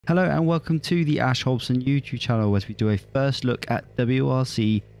Hello and welcome to the Ash Hobson YouTube channel as we do a first look at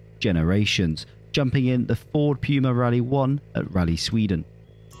WRC Generations, jumping in the Ford Puma Rally 1 at Rally Sweden.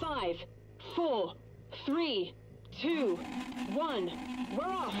 5, 4, 3, 2, 1, we're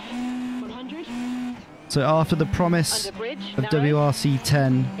off. 100. So after the promise of WRC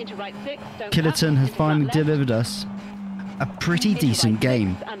 10, Killerton has finally delivered us a pretty decent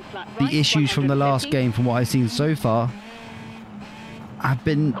game. The issues from the last game, from what I've seen so far, have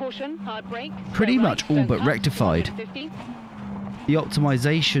been pretty much all but rectified. The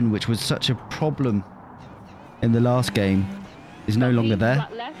optimization, which was such a problem in the last game, is no longer there.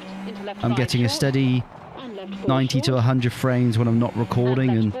 I'm getting a steady 90 to 100 frames when I'm not recording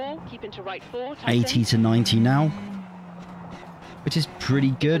and 80 to 90 now, which is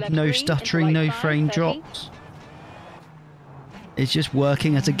pretty good. No stuttering, no frame drops. It's just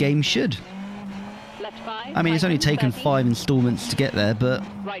working as a game should. I mean, it's only taken 5 installments to get there, but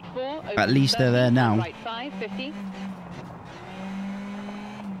at least they're there now.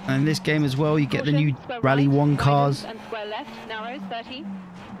 And in this game as well, you get the new Rally 1 cars,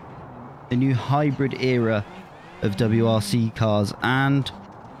 the new hybrid era of WRC cars, and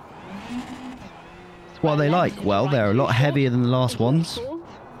what are they like? Well, they're a lot heavier than the last ones.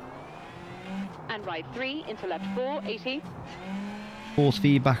 And right 3 into left 4, 80. Force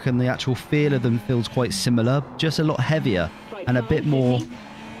feedback and the actual feel of them feels quite similar, just a lot heavier and a bit more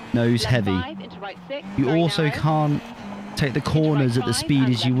nose heavy. You also can't take the corners at the speed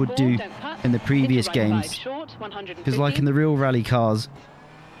as you would do in the previous games, because like in the real rally cars,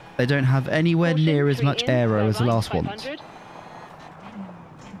 they don't have anywhere near as much aero as the last ones.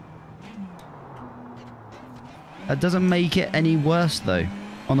 That doesn't make it any worse though.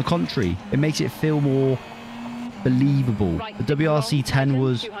 On the contrary, it makes it feel more believable. The WRC 10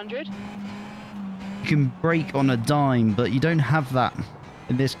 was, you can brake on a dime, but you don't have that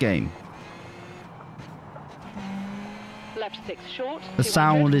in this game. Left 6 short, the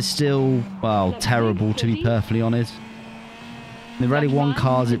sound is still, well, terrible to be perfectly honest. In the Rally 1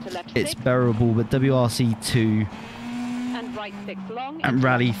 cars it's bearable, but WRC 2 and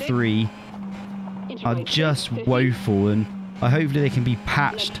Rally 3 are just woeful, and hopefully they can be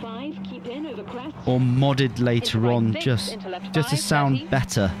patched or modded later on just to sound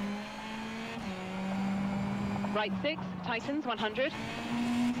better. Right 6, tightens 100.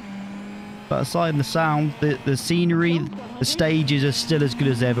 But aside from the sound, the scenery, the stages are still as good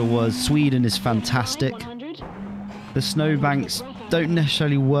as ever was. Sweden is fantastic. The snowbanks don't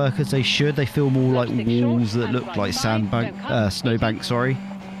necessarily work as they should. They feel more like walls that look like snowbanks, sorry.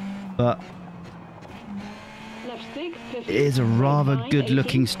 But it is a rather good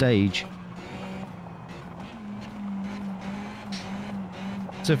looking stage.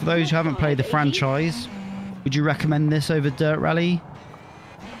 So for those who haven't played the franchise, would you recommend this over Dirt Rally?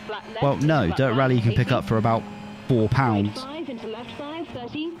 Well, no, Dirt Rally you can pick up for about £4.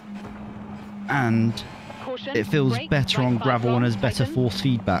 And it feels better on gravel and has better force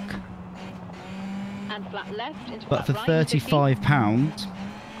feedback. But for £35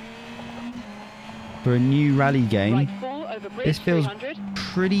 for a new rally game, this feels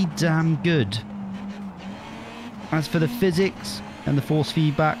pretty damn good. As for the physics and the force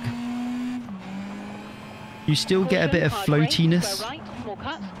feedback, you still get a bit of floatiness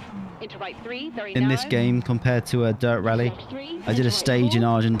in this game compared to a Dirt Rally. I did a stage in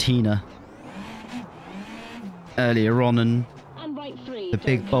Argentina earlier on, and the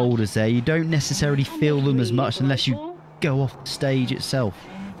big boulders there, you don't necessarily feel them as much unless you go off the stage itself,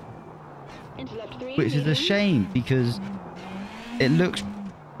 which is a shame because it looks,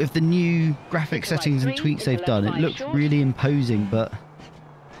 with the new graphic settings and tweaks they've done, it looks really imposing, but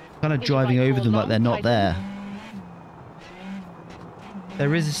kind of driving over them like they're not there.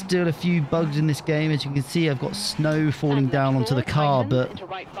 There is still a few bugs in this game. As you can see, I've got snow falling down onto the car, but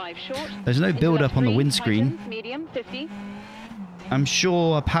there's no build up on the windscreen. I'm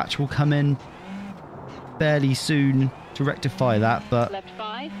sure a patch will come in fairly soon to rectify that, but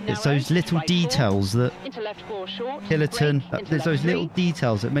it's those little details that Killerton, there's those little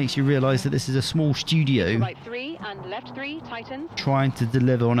details that makes you realise that this is a small studio trying to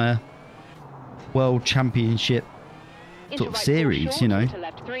deliver on a world championship sort of series, you know.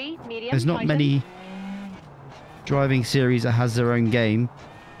 There's not many driving series that has their own game.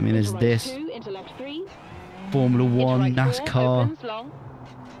 I mean, there's this, Formula 1, NASCAR,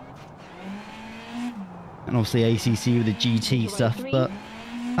 and obviously ACC with the GT stuff, but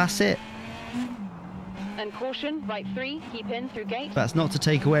that's it. And caution, right 3, keep in through gate. That's not to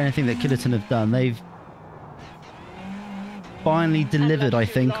take away anything that Killerton have done. They've finally delivered, I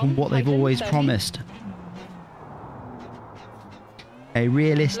think, on what they've always promised. a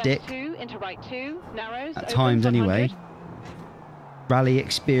realistic, Left 2 into right 2, narrows, at opens times 100. anyway, rally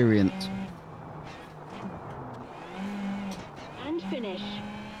experience. And finish.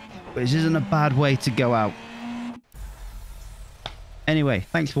 Which isn't a bad way to go out. Anyway,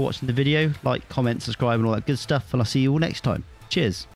 thanks for watching the video. Like, comment, subscribe and all that good stuff, and I'll see you all next time. Cheers.